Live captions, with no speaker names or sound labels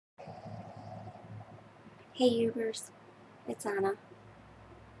Hey Ubers, it's Anna.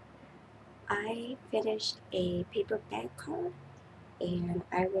 I finished a paperback card and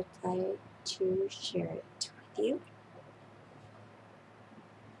I would like to share it with you.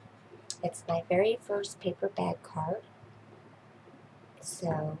 It's my very first paperback card,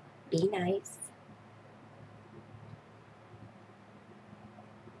 so be nice.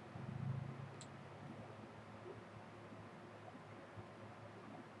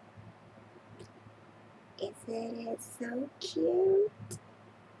 Isn't it so cute?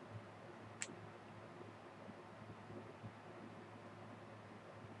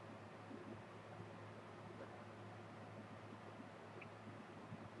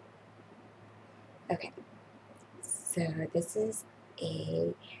 Okay, so this is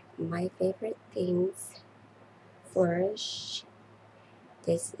a My Favorite Things Flourish.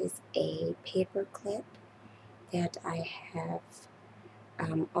 This is a paper clip that I have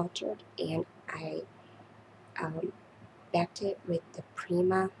altered, and I um, backed it with the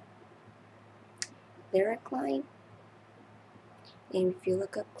Prima lyric line. And if you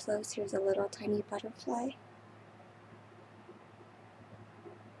look up close, here's a little tiny butterfly.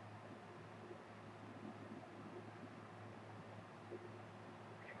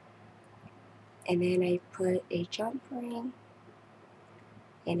 And then I put a jump ring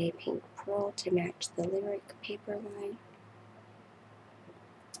and a pink pearl to match the lyric paper line.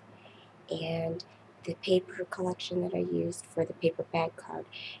 And the paper collection that I used for the paperback card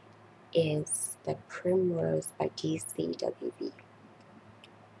is the Primrose by DCWV.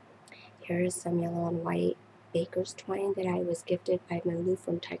 Here's some yellow and white baker's twine that I was gifted by Malu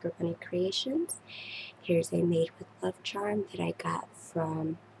from Tiger Bunny Creations. Here's a Made with Love charm that I got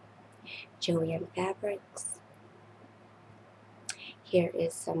from Joanne Fabrics. Here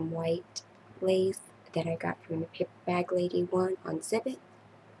is some white lace that I got from the Paperbag Lady one on Zibbit.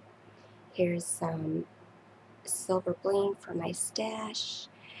 Here's some silver bling for my stash.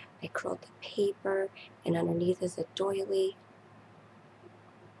 I curled the paper, and underneath is a doily.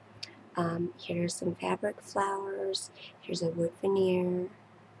 Here's some fabric flowers. Here's a wood veneer.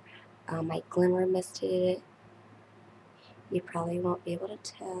 I glimmer misted it. You probably won't be able to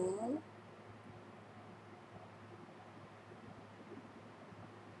tell.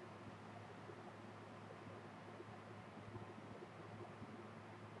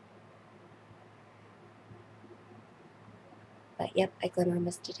 But yep, I glimmer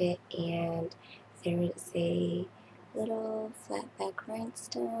misted it, and there is a little flat back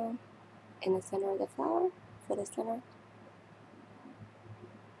rhinestone in the center of the flower for the center.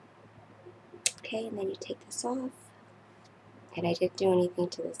 Okay, and then you take this off. And I didn't do anything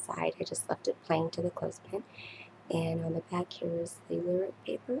to the side, I just left it plain to the clothespin. And on the back here is the lyric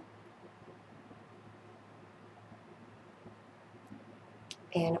paper.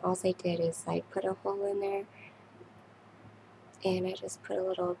 And all I did is I put a hole in there, and I just put a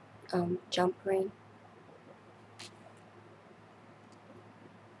little jump ring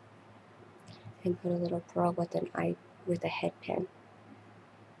and put a little pearl with an eye with a head pin.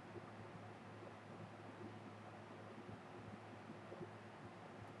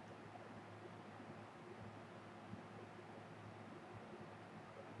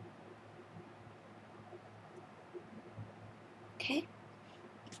 Okay,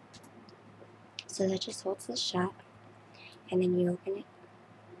 so that just holds the shut, and then you open it.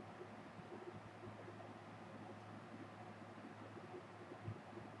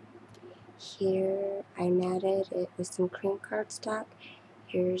 Here I matted it with some cream cardstock.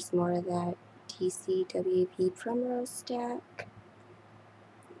 Here's more of that DCWV Primrose stack.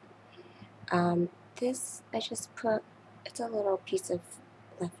 This I just put, it's a little piece of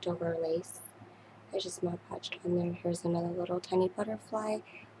leftover lace. I just Mod Podged on there. Here's another little tiny butterfly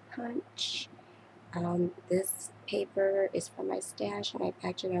punch. This paper is from my stash, and I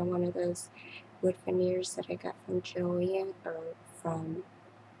packed it on one of those wood veneers that I got from Joanne, or from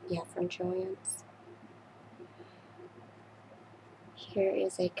Joann's. Here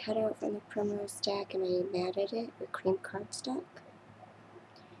is a cutout from the Primrose stack, and I matted it with cream cardstock.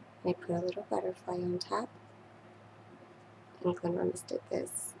 And I put a little butterfly on top. And Glimmer misted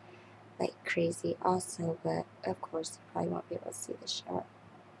this like crazy also, but of course you probably won't be able to see the shot.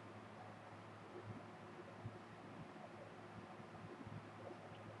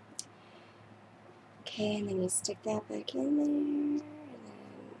 Okay, and then you stick that back in there, and then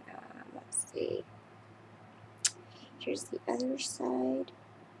let's see. Here's the other side.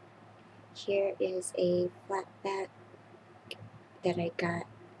 Here is a flat back that I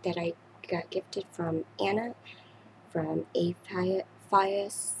got gifted from Anna from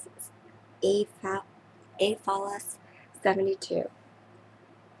Aphalos 72.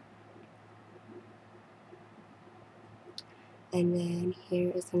 And then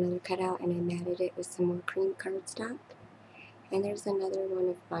here is another cutout, and I matted it with some more cream cardstock. And there's another one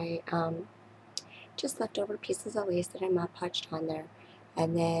of my just leftover pieces of lace that I Mod Podged on there.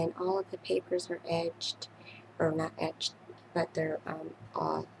 And then all of the papers are edged, or not edged, but they're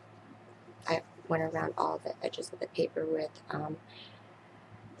all, I went around all the edges of the paper with,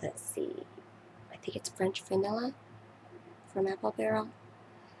 let's see, I think it's French vanilla from Apple Barrel.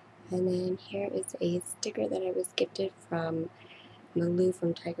 And then here is a sticker that I was gifted from Malou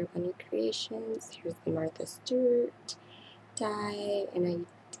from Tiger Bunny Creations. Here's the Martha Stewart die, and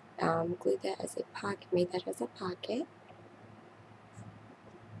I glued that as a pocket, made that as a pocket.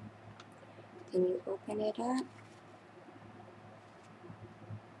 Then you open it up.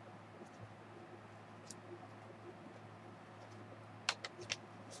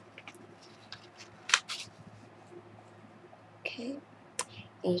 Okay,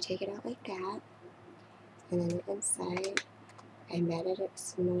 and you take it out like that. And then the inside, I matted it with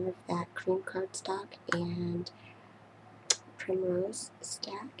some more of that cream cardstock and primrose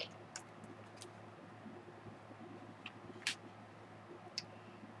stack.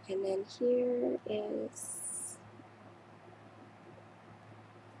 And then here is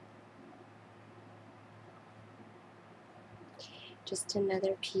just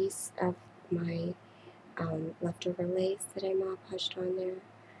another piece of my leftover lace that I Mod Podged on there.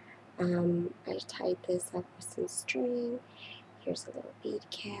 I tied this up with some string. Here's a little bead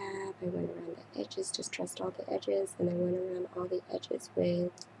cap. I went around the edges, just traced all the edges, and I went around all the edges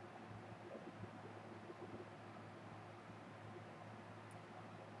with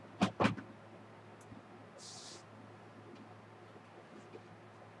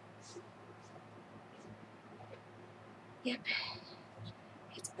yep,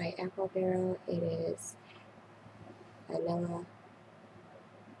 it's by Apple Barrel. It is vanilla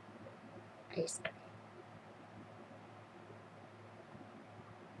ice cream.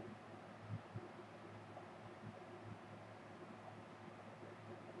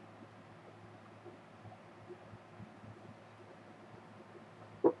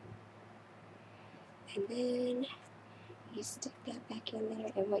 And then you stick that back in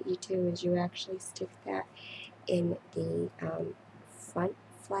there, and what you do is you actually stick that in the front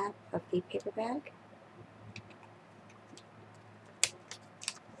flap of the paper bag.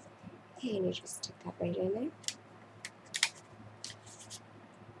 And you just stick that right in there.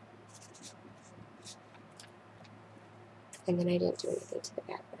 And then I didn't do anything to the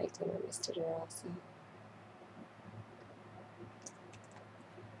back, but I didn't want to mist it also.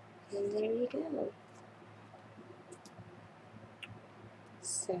 And there you go.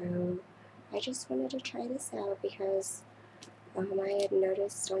 So I just wanted to try this out because I had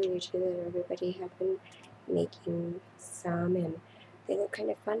noticed on YouTube that everybody had been making some, and they look kind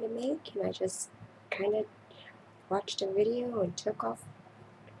of fun to make, and I just kind of watched a video and took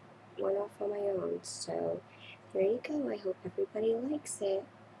one off on my own. So there you go. I hope everybody likes it,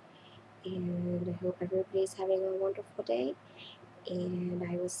 and I hope everybody's having a wonderful day, and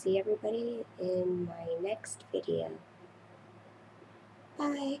I will see everybody in my next video.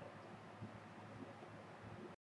 Bye!